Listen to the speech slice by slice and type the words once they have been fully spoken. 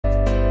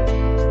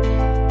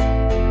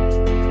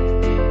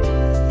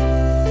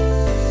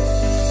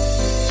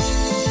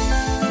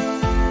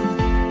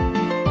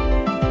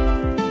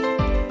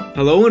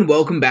Hello and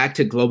welcome back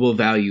to Global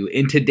Value.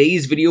 In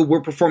today's video,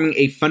 we're performing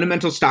a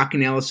fundamental stock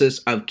analysis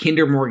of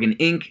Kinder Morgan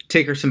Inc.,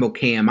 ticker symbol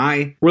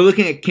KMI. We're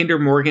looking at Kinder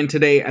Morgan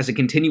today as a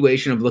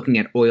continuation of looking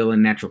at oil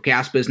and natural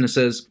gas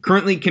businesses.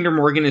 Currently, Kinder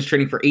Morgan is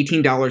trading for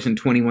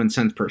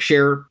 $18.21 per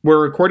share.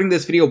 We're recording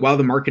this video while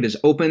the market is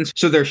open,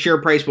 so their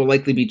share price will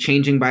likely be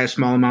changing by a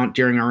small amount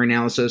during our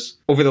analysis.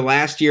 Over the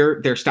last year,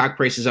 their stock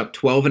price is up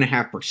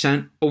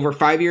 12.5%. Over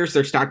 5 years,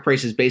 their stock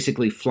price is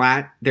basically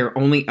flat. They're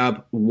only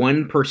up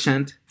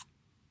 1%.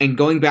 And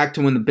going back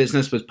to when the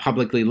business was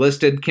publicly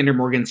listed, Kinder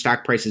Morgan's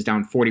stock price is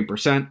down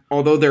 40%.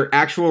 Although their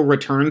actual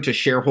return to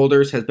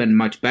shareholders has been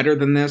much better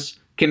than this,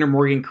 Kinder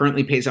Morgan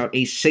currently pays out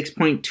a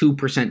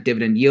 6.2%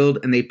 dividend yield,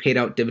 and they paid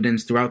out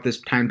dividends throughout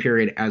this time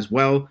period as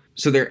well.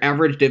 So their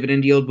average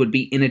dividend yield would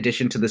be in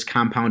addition to this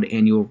compound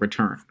annual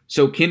return.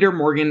 So Kinder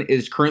Morgan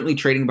is currently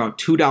trading about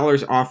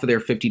 $2 off of their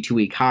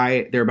 52-week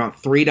high. They're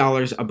about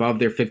 $3 above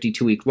their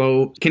 52-week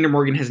low. Kinder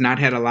Morgan has not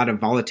had a lot of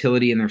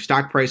volatility in their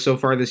stock price so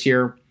far this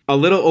year. A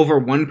little over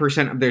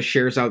 1% of their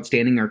shares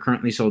outstanding are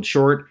currently sold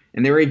short,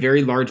 and they're a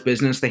very large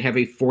business. They have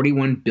a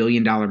 $41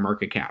 billion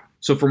market cap.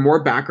 So for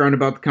more background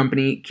about the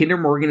company, Kinder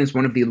Morgan is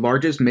one of the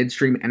largest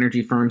midstream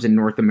energy firms in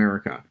North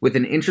America, with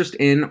an interest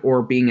in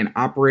or being an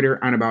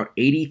operator on about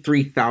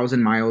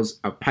 83,000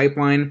 miles of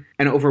pipeline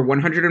and over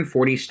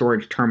 140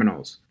 storage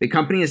terminals. The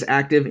company is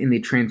active in the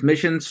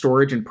transmission,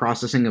 storage, and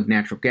processing of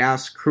natural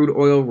gas, crude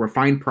oil,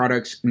 refined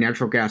products,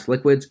 natural gas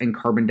liquids, and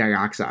carbon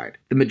dioxide.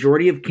 The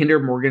majority of Kinder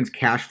Morgan's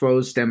cash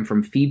flows stem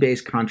from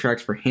fee-based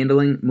contracts for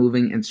handling,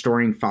 moving, and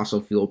storing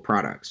fossil fuel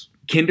products.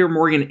 Kinder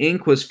Morgan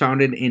Inc. was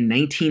founded in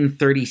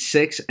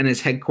 1936 and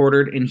is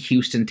headquartered in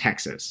Houston,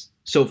 Texas.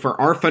 So for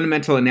our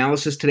fundamental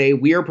analysis today,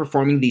 we are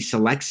performing the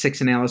Select 6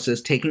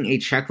 analysis, taking a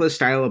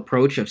checklist-style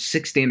approach of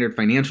 6 standard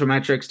financial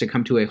metrics to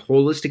come to a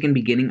holistic and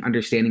beginning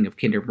understanding of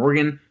Kinder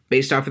Morgan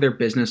based off of their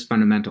business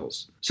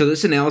fundamentals. So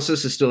this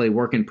analysis is still a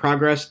work in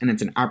progress, and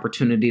it's an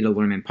opportunity to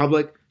learn in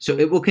public, so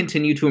it will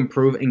continue to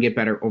improve and get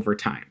better over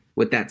time.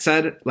 With that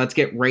said, let's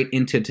get right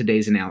into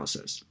today's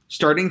analysis.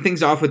 Starting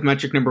things off with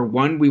metric number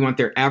 1, we want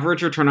their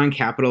average return on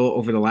capital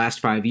over the last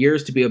 5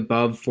 years to be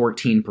above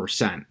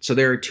 14%. So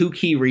there are 2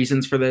 key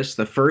reasons for this.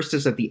 The first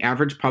is that the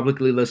average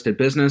publicly listed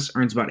business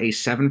earns about a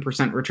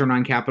 7% return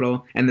on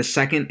capital, and the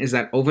second is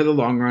that over the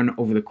long run,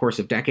 over the course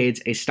of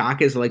decades, a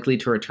stock is likely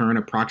to return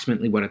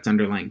approximately what its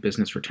underlying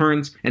business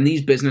returns, and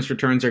these business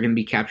returns are going to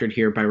be captured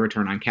here by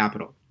return on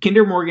capital.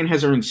 Kinder Morgan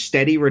has earned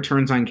steady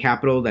returns on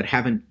capital that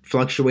haven't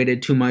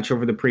fluctuated too much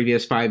over the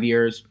previous 5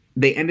 years.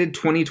 They ended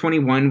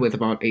 2021 with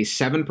about a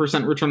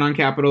 7% return on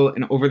capital,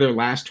 and over their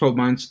last 12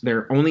 months,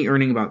 they're only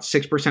earning about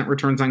 6%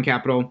 returns on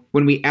capital.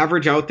 When we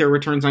average out their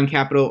returns on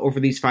capital over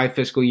these 5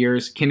 fiscal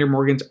years, Kinder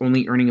Morgan's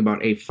only earning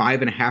about a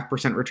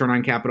 5.5% return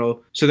on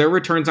capital. So their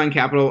returns on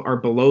capital are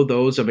below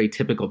those of a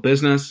typical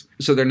business.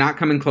 So they're not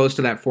coming close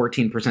to that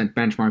 14%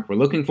 benchmark we're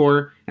looking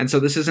for. And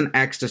so this is an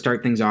X to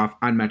start things off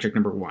on metric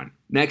number 1.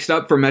 Next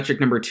up, for metric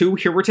number 2,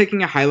 here we're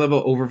taking a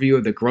high-level overview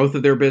of the growth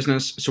of their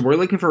business. So we're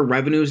looking for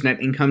revenues, net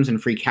incomes,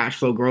 and free cash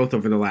flow growth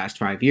over the last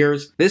 5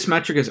 years. This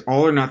metric is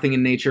all or nothing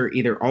in nature.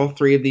 Either all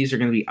 3 of these are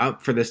going to be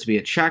up for this to be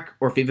a check,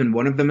 or if even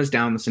one of them is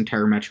down, this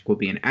entire metric will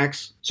be an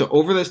X. So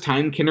over this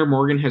time, Kinder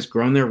Morgan has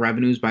grown their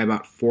revenues by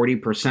about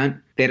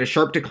 40%. They had a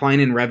sharp decline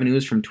in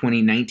revenues from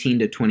 2019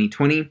 to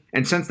 2020,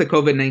 and since the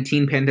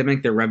COVID-19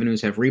 pandemic, their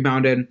revenues have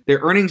rebounded. Their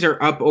earnings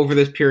are up over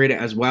this period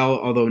as well,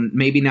 although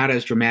maybe not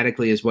as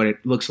dramatically as what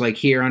it looks like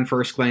here on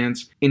first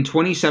glance. In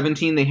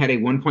 2017, they had a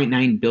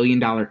 $1.9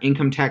 billion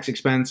income tax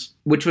expense,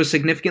 which was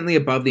significantly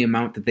above the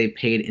amount that they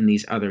paid in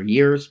these other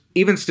years.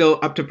 Even still,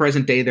 up to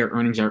present day, their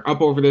earnings are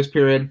up over this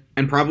period,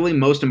 and probably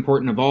most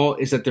important of all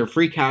is that their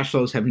free cash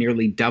flows have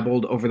nearly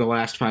doubled over the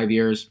last 5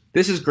 years.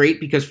 This is great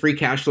because free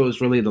cash flow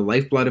is really the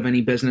lifeblood of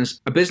any business.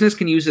 A business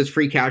can use its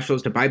free cash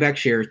flows to buy back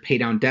shares, pay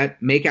down debt,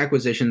 make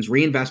acquisitions,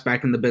 reinvest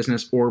back in the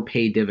business, or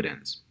pay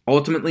dividends.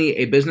 Ultimately,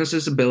 a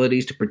business's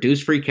abilities to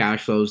produce free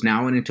cash flows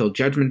now and until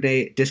Judgment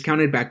Day,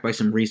 discounted back by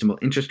some reasonable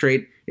interest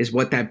rate, is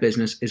what that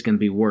business is going to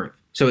be worth.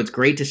 So it's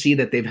great to see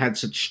that they've had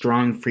such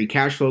strong free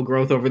cash flow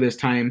growth over this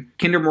time.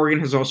 Kinder Morgan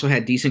has also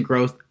had decent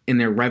growth in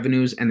their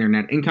revenues and their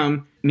net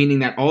income, meaning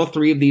that all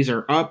 3 of these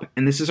are up,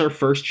 and this is our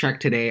first check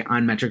today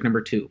on metric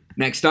number 2.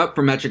 Next up,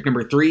 for metric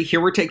number 3, here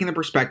we're taking the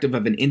perspective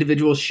of an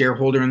individual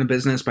shareholder in the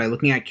business by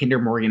looking at Kinder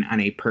Morgan on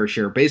a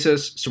per-share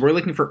basis. So we're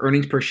looking for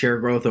earnings per share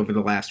growth over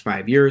the last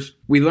 5 years.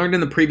 We learned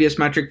in the previous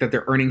metric that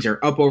their earnings are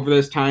up over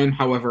this time.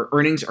 However,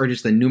 earnings are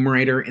just the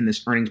numerator in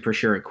this earnings per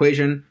share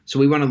equation, so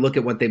we want to look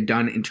at what they've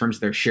done in terms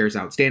of their shares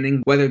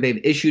outstanding, whether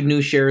they've issued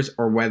new shares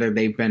or whether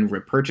they've been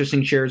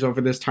repurchasing shares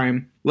over this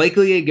time.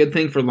 Likely a good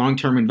thing for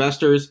long-term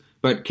investors,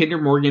 but Kinder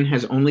Morgan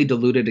has only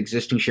diluted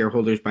existing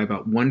shareholders by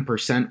about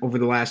 1% over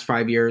the last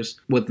 5 years.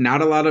 With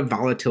not a lot of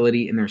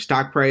volatility in their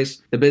stock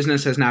price, the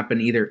business has not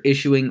been either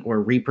issuing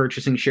or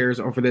repurchasing shares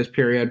over this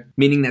period,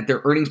 meaning that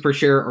their earnings per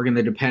share are going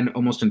to depend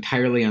almost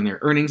entirely on their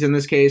earnings in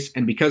this case,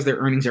 and because their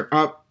earnings are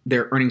up,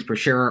 their earnings per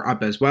share are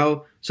up as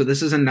well. So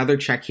this is another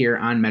check here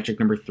on metric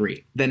number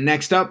 3. Then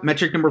next up,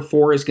 metric number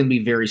 4 is going to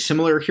be very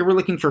similar. Here we're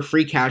looking for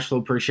free cash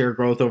flow per share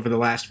growth over the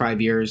last 5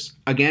 years.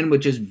 Again,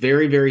 which is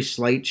very, very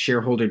slight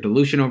shareholder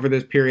dilution over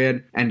this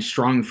period and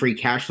strong free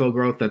cash flow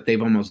growth that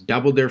they've almost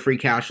doubled their free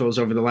cash flows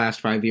over the last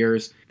 5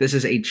 years. This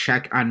is a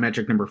check on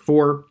metric number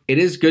 4. It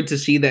is good to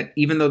see that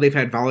even though they've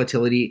had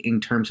volatility in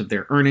terms of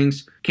their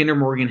earnings, Kinder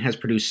Morgan has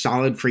produced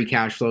solid free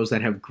cash flows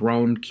that have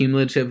grown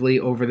cumulatively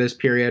over this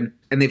period,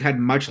 and they've had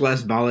much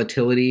less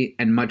volatility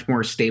and much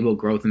more stable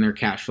growth in their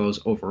cash flows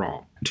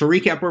overall. To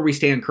recap where we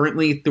stand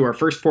currently, through our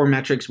first 4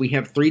 metrics, we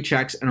have 3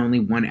 checks and only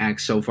 1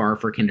 X so far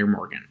for Kinder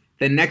Morgan.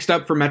 Then next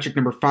up for metric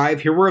number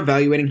 5, here we're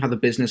evaluating how the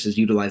business is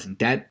utilizing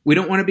debt. We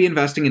don't want to be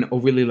investing in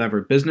overly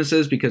levered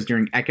businesses because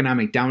during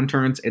economic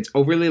downturns, it's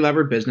overly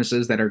levered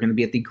businesses that are going to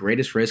be at the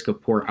greatest risk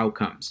of poor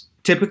outcomes.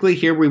 Typically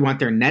here we want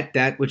their net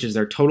debt, which is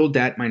their total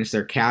debt minus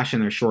their cash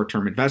and their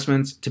short-term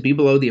investments, to be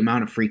below the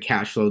amount of free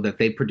cash flow that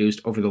they produced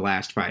over the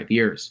last 5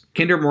 years.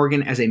 Kinder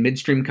Morgan as a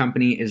midstream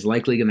company is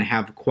likely going to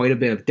have quite a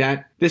bit of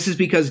debt. This is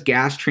because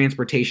gas,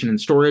 transportation,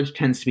 and storage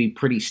tends to be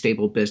pretty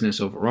stable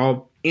business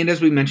overall. And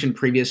as we mentioned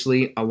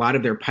previously, a lot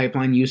of their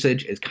pipeline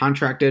usage is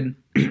contracted,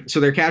 so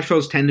their cash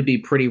flows tend to be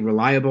pretty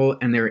reliable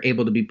and they're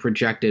able to be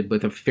projected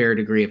with a fair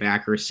degree of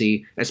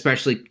accuracy,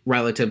 especially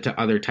relative to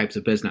other types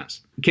of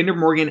business. Kinder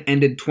Morgan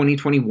ended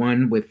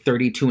 2021 with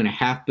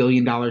 $32.5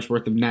 billion worth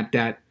of net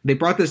debt. They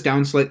brought this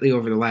down slightly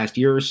over the last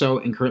year or so,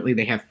 and currently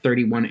they have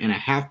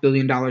 $31.5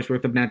 billion worth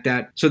of net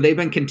debt. So they've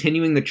been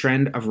continuing the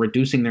trend of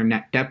reducing their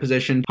net debt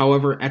position.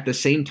 However, at the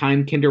same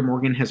time, Kinder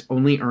Morgan has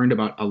only earned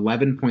about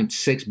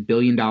 $11.6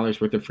 billion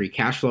worth of free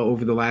cash flow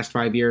over the last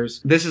 5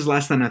 years. This is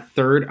less than a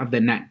third of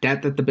the net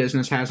debt that the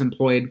business has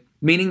employed,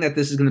 meaning that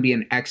this is going to be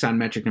an X on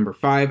metric number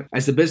 5,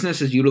 as the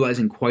business is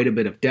utilizing quite a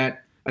bit of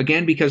debt.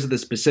 Again, because of the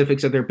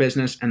specifics of their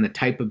business and the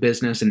type of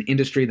business and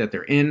industry that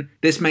they're in,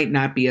 this might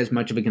not be as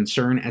much of a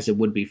concern as it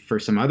would be for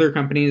some other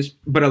companies,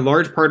 but a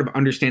large part of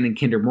understanding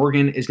Kinder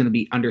Morgan is going to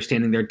be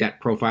understanding their debt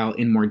profile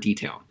in more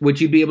detail,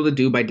 which you'd be able to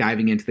do by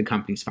diving into the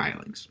company's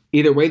filings.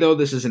 Either way though,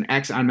 this is an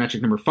X on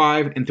metric number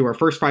 5, and through our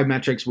first 5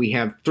 metrics, we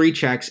have 3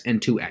 checks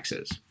and 2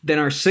 X's. Then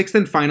our 6th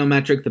and final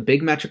metric, the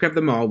big metric of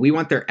them all, we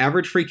want their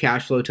average free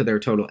cash flow to their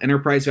total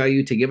enterprise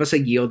value to give us a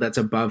yield that's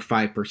above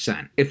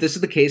 5%. If this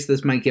is the case,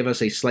 this might give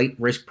us a slight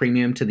risk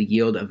premium to the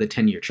yield of the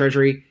 10-year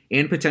treasury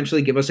and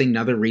potentially give us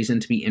another reason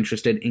to be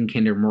interested in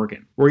Kinder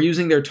Morgan. We're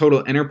using their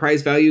total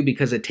enterprise value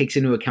because it takes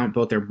into account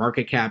both their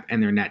market cap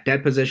and their net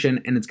debt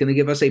position, and it's going to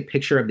give us a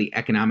picture of the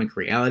economic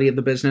reality of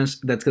the business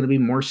that's going to be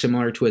more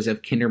similar to as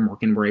if Kinder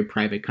Morgan were a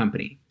private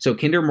company. So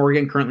Kinder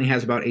Morgan currently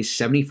has about a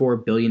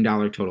 $74 billion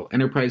total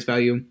enterprise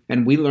value,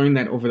 and we learned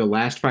that over the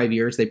last 5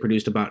 years, they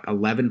produced about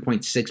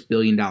 $11.6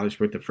 billion worth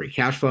of free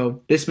cash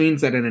flow. This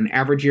means that in an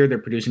average year, they're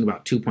producing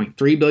about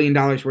 $2.3 billion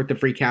worth of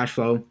free cash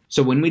flow.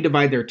 So when we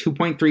divide their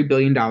 $2.3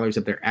 billion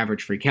of their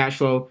average free cash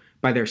flow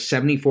by their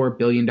 $74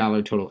 billion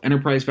total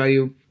enterprise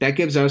value, that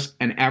gives us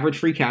an average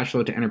free cash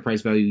flow to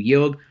enterprise value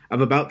yield of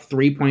about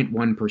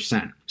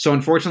 3.1%. So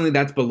unfortunately,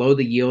 that's below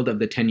the yield of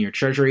the 10-year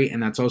treasury,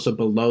 and that's also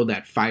below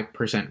that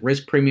 5%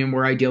 risk premium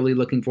we're ideally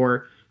looking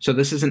for. So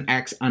this is an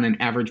X on an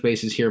average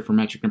basis here for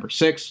metric number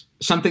 6.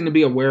 Something to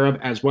be aware of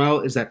as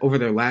well is that over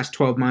their last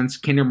 12 months,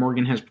 Kinder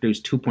Morgan has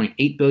produced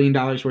 $2.8 billion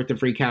worth of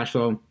free cash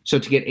flow. So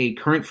to get a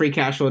current free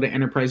cash flow to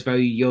enterprise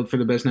value yield for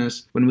the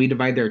business, when we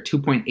divide their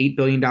 $2.8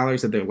 billion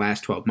of their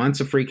last 12 months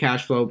of free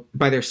cash flow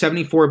by their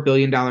 $74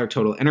 billion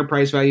total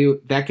enterprise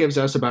value, that gives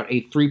us about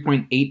a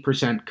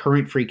 3.8%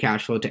 current free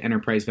cash flow to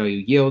enterprise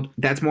value yield.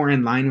 That's more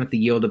in line with the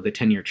yield of the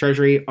 10-year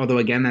treasury, although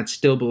again, that's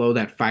still below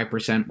that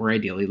 5% we're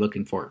ideally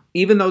looking for.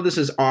 Even though this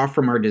is off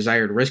from our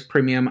desired risk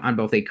premium on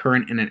both a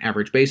current and an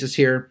average basis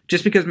here,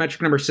 just because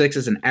metric number 6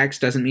 is an X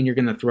doesn't mean you're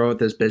going to throw out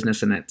this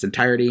business in its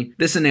entirety.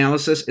 This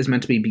analysis is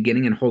meant to be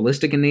beginning and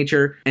holistic in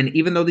nature, and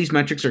even though these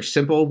metrics are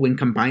simple, when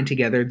combined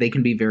together, they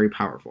can be very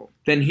powerful.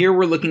 Then here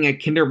we're looking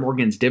at Kinder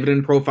Morgan's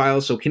dividend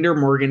profile. So Kinder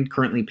Morgan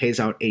currently pays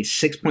out a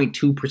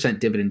 6.2%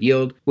 dividend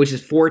yield, which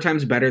is 4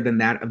 times better than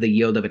that of the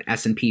yield of an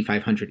S&P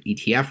 500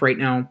 ETF right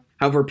now.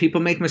 However, people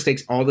make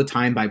mistakes all the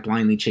time by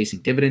blindly chasing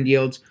dividend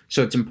yields,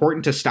 so it's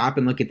important to stop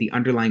and look at the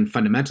underlying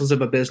fundamentals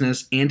of a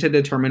business and to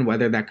determine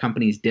whether that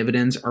company's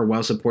dividends are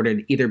well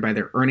supported either by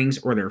their earnings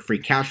or their free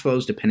cash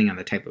flows, depending on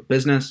the type of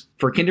business.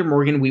 For Kinder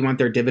Morgan, we want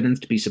their dividends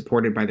to be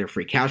supported by their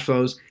free cash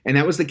flows, and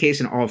that was the case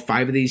in all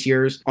 5 of these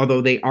years, although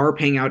they are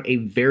paying out a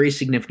very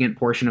significant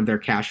portion of their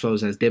cash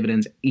flows as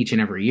dividends each and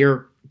every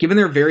year. Given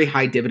their very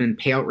high dividend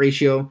payout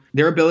ratio,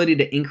 their ability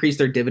to increase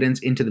their dividends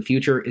into the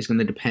future is going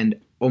to depend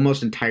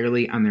almost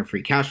entirely on their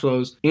free cash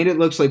flows. And it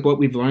looks like what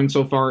we've learned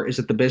so far is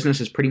that the business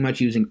is pretty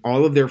much using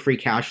all of their free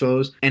cash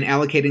flows and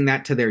allocating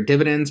that to their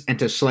dividends and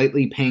to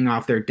slightly paying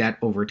off their debt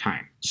over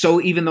time.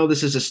 So even though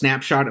this is a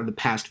snapshot of the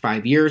past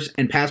 5 years,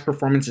 and past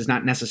performance is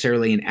not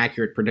necessarily an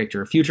accurate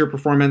predictor of future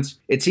performance,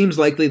 it seems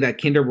likely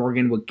that Kinder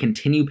Morgan would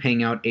continue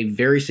paying out a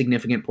very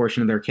significant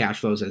portion of their cash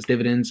flows as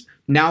dividends,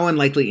 now and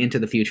likely into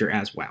the future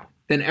as well.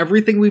 Then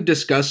everything we've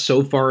discussed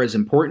so far is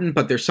important,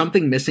 but there's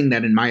something missing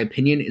that in my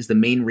opinion is the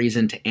main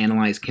reason to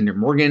analyze Kinder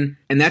Morgan,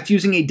 and that's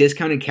using a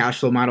discounted cash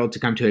flow model to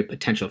come to a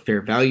potential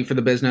fair value for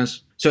the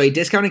business. So a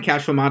discounted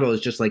cash flow model is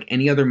just like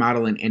any other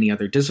model in any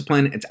other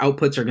discipline. Its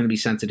outputs are going to be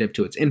sensitive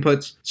to its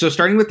inputs. So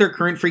starting with their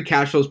current free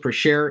cash flows per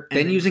share, and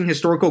then using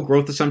historical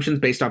growth assumptions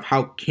based off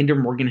how Kinder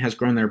Morgan has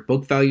grown their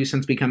book value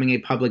since becoming a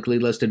publicly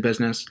listed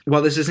business.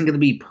 While this isn't going to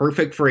be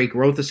perfect for a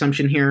growth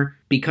assumption here,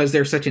 because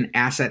they're such an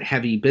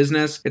asset-heavy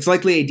business, it's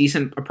likely a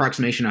decent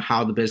approximation of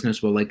how the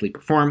business will likely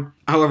perform.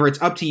 However,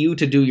 it's up to you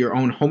to do your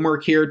own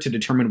homework here to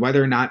determine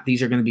whether or not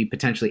these are going to be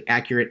potentially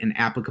accurate and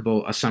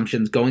applicable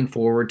assumptions going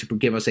forward to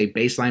give us a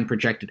baseline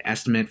projected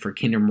estimate for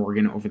Kinder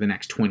Morgan over the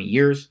next 20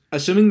 years.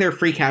 Assuming their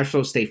free cash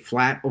flows stay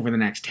flat over the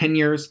next 10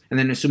 years, and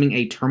then assuming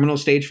a terminal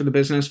stage for the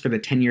business for the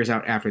 10 years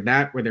out after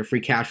that, where their free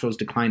cash flows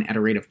decline at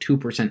a rate of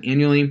 2%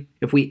 annually,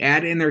 if we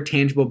add in their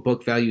tangible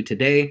book value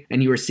today,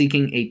 and you are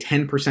seeking a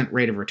 10%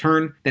 rate of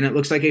return, then it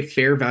looks like a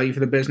fair value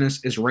for the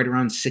business is right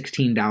around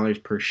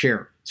 $16 per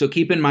share. So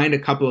keep in mind a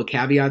couple of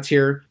caveats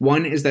here.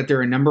 One is that there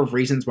are a number of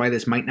reasons why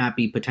this might not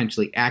be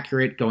potentially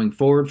accurate going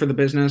forward for the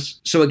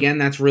business. So again,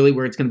 that's really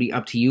where it's going to be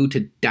up to you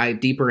to dive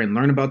deeper and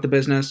learn about the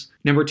business.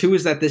 Number two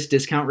is that this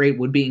discount rate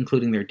would be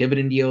including their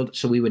dividend yield,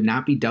 so we would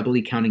not be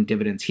doubly counting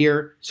dividends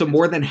here. So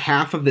more than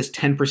half of this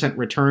 10%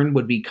 return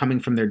would be coming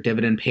from their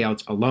dividend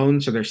payouts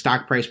alone, so their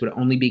stock price would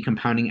only be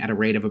compounding at a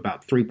rate of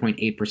about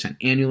 3.8%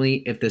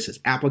 annually if this is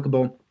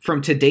applicable.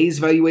 From today's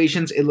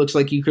valuations, it looks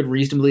like you could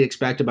reasonably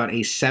expect about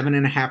a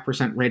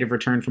 7.5% rate of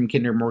return from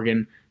Kinder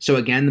Morgan. So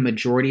again, the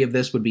majority of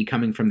this would be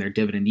coming from their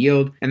dividend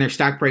yield, and their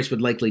stock price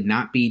would likely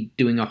not be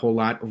doing a whole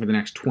lot over the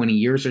next 20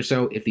 years or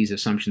so if these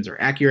assumptions are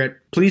accurate.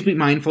 Please be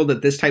mindful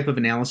that this type of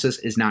analysis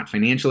is not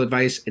financial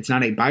advice. It's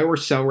not a buy or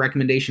sell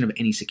recommendation of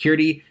any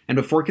security, and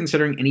before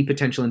considering any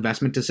potential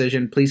investment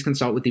decision, please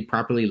consult with the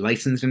properly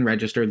licensed and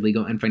registered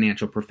legal and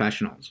financial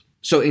professionals.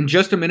 So in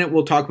just a minute,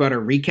 we'll talk about a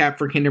recap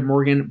for Kinder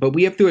Morgan, but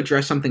we have to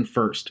address something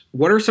first.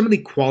 What are some of the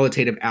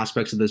qualitative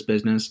aspects of this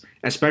business,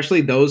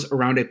 especially those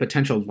around a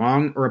potential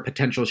long or a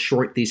potential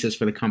short thesis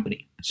for the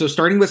company? So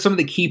starting with some of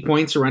the key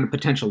points around a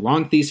potential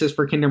long thesis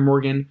for Kinder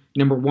Morgan.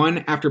 Number one,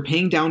 after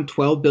paying down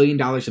 $12 billion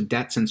of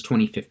debt since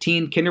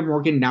 2015, Kinder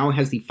Morgan now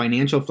has the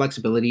financial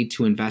flexibility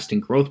to invest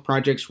in growth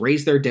projects,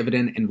 raise their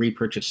dividend, and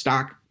repurchase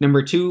stock.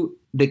 Number two,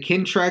 the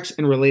Kinetrex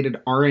and related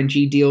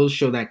RNG deals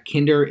show that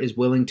Kinder is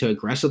willing to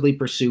aggressively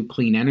pursue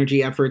clean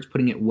energy efforts,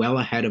 putting it well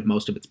ahead of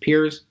most of its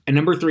peers. And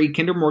number three,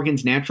 Kinder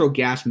Morgan's natural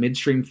gas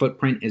midstream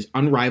footprint is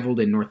unrivaled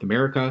in North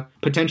America,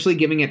 potentially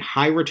giving it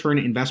high return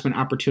investment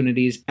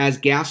opportunities as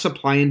gas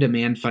supply and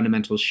demand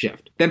fundamentals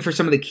shift. Then for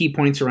some of the key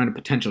points around a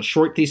potential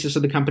short thesis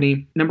of the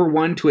company. Number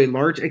one, to a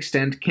large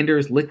extent,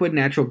 Kinder's liquid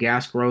natural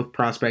gas growth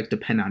prospects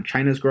depend on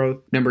China's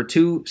growth. Number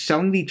two,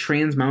 selling the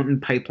Trans Mountain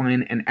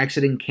pipeline and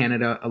exiting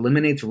Canada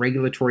eliminates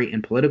regulatory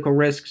and political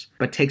risks,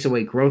 but takes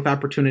away growth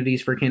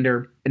opportunities for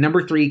Kinder. And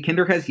number three,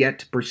 Kinder has yet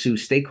to pursue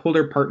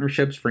stakeholder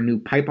partnerships for new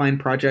pipeline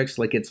projects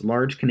like its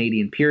large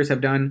Canadian peers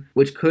have done,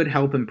 which could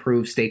help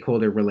improve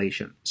stakeholder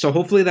relations. So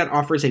hopefully that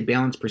offers a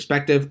balanced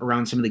perspective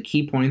around some of the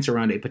key points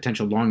around a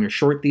potential long or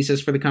short thesis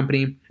for the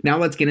company. Now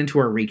let's get into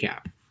our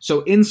recap.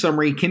 So in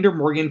summary, Kinder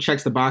Morgan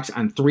checks the box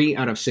on 3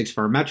 out of 6 of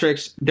our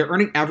metrics. They're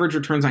earning average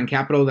returns on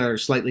capital that are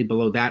slightly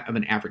below that of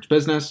an average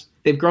business.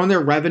 They've grown their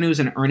revenues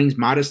and earnings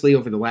modestly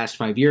over the last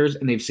 5 years,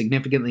 and they've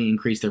significantly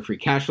increased their free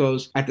cash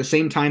flows. At the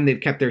same time,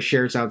 they've kept their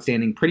shares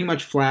outstanding pretty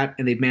much flat,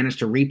 and they've managed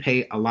to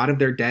repay a lot of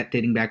their debt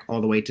dating back all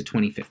the way to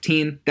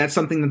 2015. That's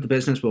something that the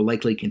business will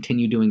likely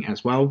continue doing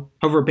as well.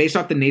 However, based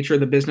off the nature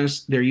of the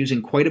business, they're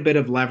using quite a bit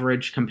of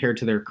leverage compared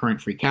to their current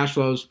free cash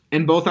flows.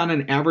 And both on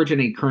an average and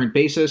a current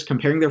basis,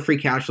 comparing their free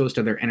cash flows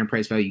to their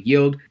enterprise value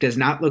yield does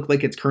not look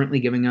like it's currently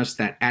giving us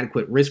that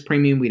adequate risk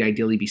premium we'd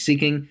ideally be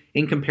seeking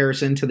in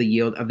comparison to the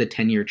yield of the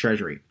 10-year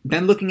treasury.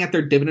 Then looking at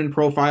their dividend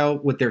profile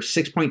with their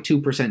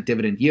 6.2%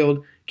 dividend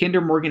yield,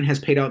 Kinder Morgan has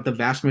paid out the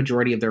vast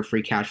majority of their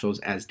free cash flows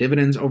as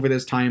dividends over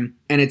this time,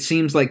 and it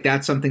seems like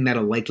that's something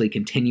that'll likely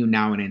continue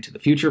now and into the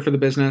future for the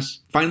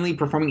business. Finally,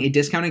 performing a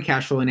discounted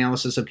cash flow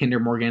analysis of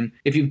Kinder Morgan.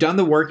 If you've done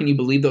the work and you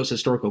believe those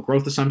historical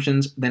growth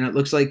assumptions, then it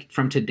looks like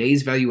from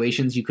today's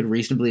valuations, you could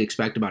reasonably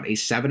expect about a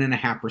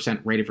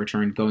 7.5% rate of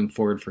return going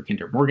forward for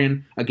Kinder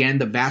Morgan. Again,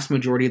 the vast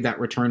majority of that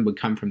return would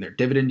come from their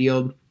dividend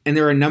yield. And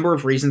there are a number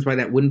of reasons why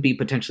that wouldn't be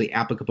potentially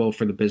applicable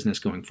for the business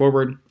going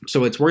forward.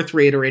 So it's worth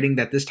reiterating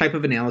that this type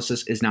of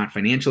analysis is not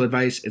financial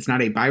advice. It's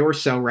not a buy or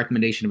sell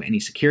recommendation of any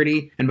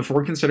security. And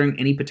before considering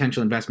any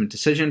potential investment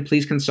decision,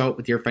 please consult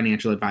with your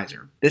financial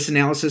advisor. This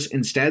analysis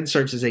instead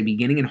serves as a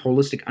beginning and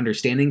holistic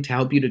understanding to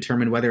help you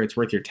determine whether it's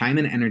worth your time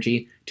and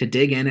energy to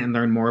dig in and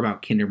learn more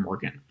about Kinder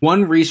Morgan.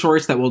 One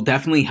resource that will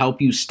definitely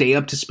help you stay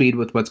up to speed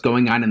with what's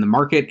going on in the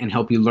market and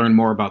help you learn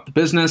more about the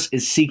business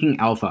is Seeking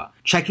Alpha.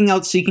 Checking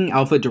out Seeking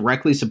Alpha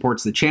directly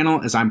supports the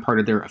channel as I'm part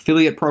of their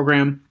affiliate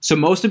program. So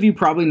most of you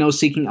probably know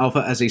Seeking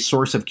Alpha as a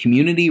source of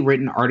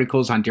community-written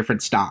articles on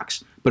different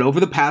stocks. But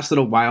over the past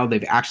little while,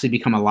 they've actually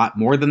become a lot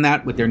more than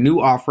that with their new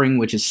offering,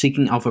 which is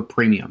Seeking Alpha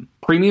Premium.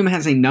 Premium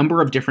has a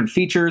number of different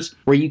features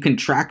where you can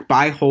track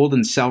buy, hold,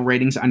 and sell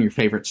ratings on your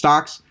favorite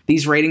stocks.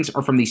 These ratings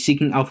are from the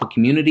Seeking Alpha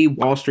community,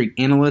 Wall Street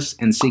analysts,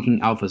 and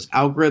Seeking Alpha's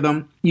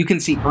algorithm. You can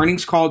see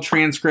earnings call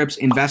transcripts,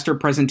 investor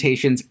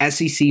presentations,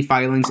 SEC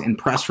filings, and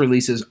press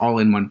releases all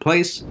in one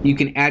place. You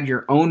can add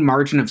your own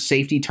margin of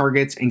safety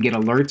targets and get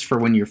alerts for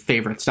when your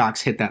favorite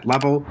stocks hit that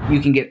level. You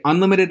can get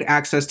unlimited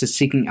access to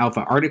Seeking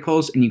Alpha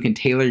articles, and you can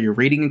tailor your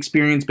reading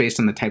experience based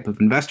on the type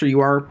of investor you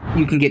are.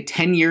 You can get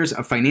 10 years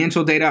of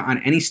financial data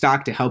on any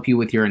stock to help you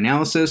with your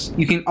analysis.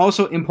 You can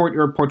also import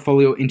your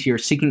portfolio into your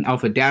Seeking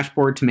Alpha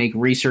dashboard to make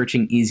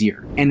researching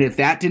easier. And if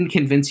that didn't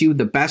convince you,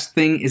 the best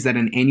thing is that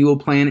an annual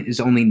plan is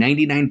only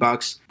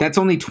 $99. That's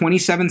only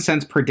 27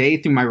 cents per day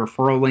through my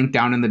referral link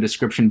down in the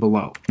description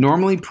below.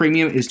 Normally,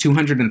 premium is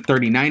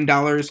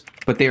 $239,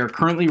 but they are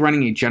currently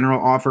running a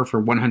general offer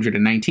for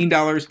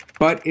 $119.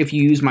 But if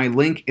you use my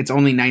link, it's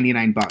only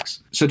 $99.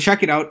 So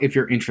check it out if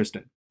you're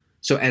interested.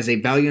 So as a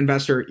value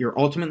investor, you're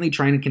ultimately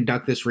trying to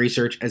conduct this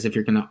research as if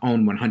you're going to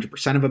own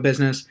 100% of a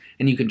business,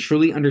 and you can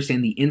truly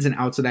understand the ins and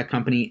outs of that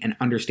company and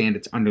understand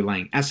its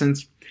underlying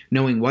essence,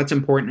 knowing what's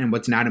important and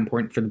what's not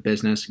important for the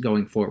business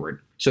going forward.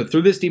 So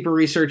through this deeper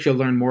research, you'll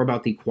learn more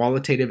about the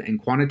qualitative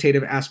and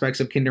quantitative aspects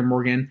of Kinder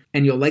Morgan,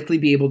 and you'll likely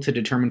be able to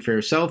determine for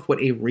yourself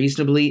what a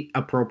reasonably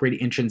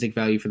appropriate intrinsic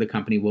value for the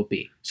company will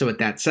be. So with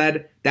that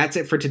said, that's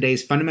it for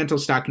today's fundamental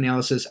stock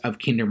analysis of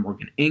Kinder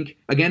Morgan Inc.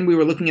 Again, we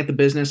were looking at the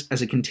business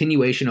as a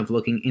continuation of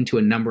looking into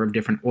a number of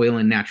different oil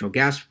and natural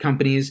gas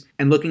companies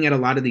and looking at a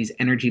lot of these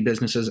energy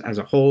businesses as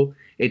a whole.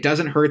 It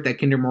doesn't hurt that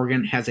Kinder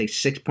Morgan has a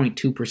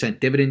 6.2%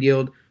 dividend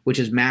yield, which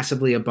is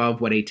massively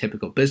above what a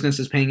typical business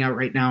is paying out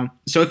right now.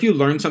 So if you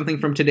learned something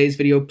from today's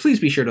video, please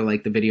be sure to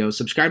like the video,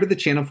 subscribe to the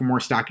channel for more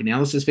stock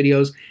analysis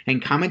videos,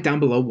 and comment down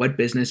below what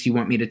business you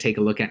want me to take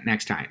a look at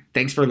next time.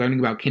 Thanks for learning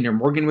about Kinder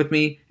Morgan with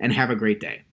me, and have a great day.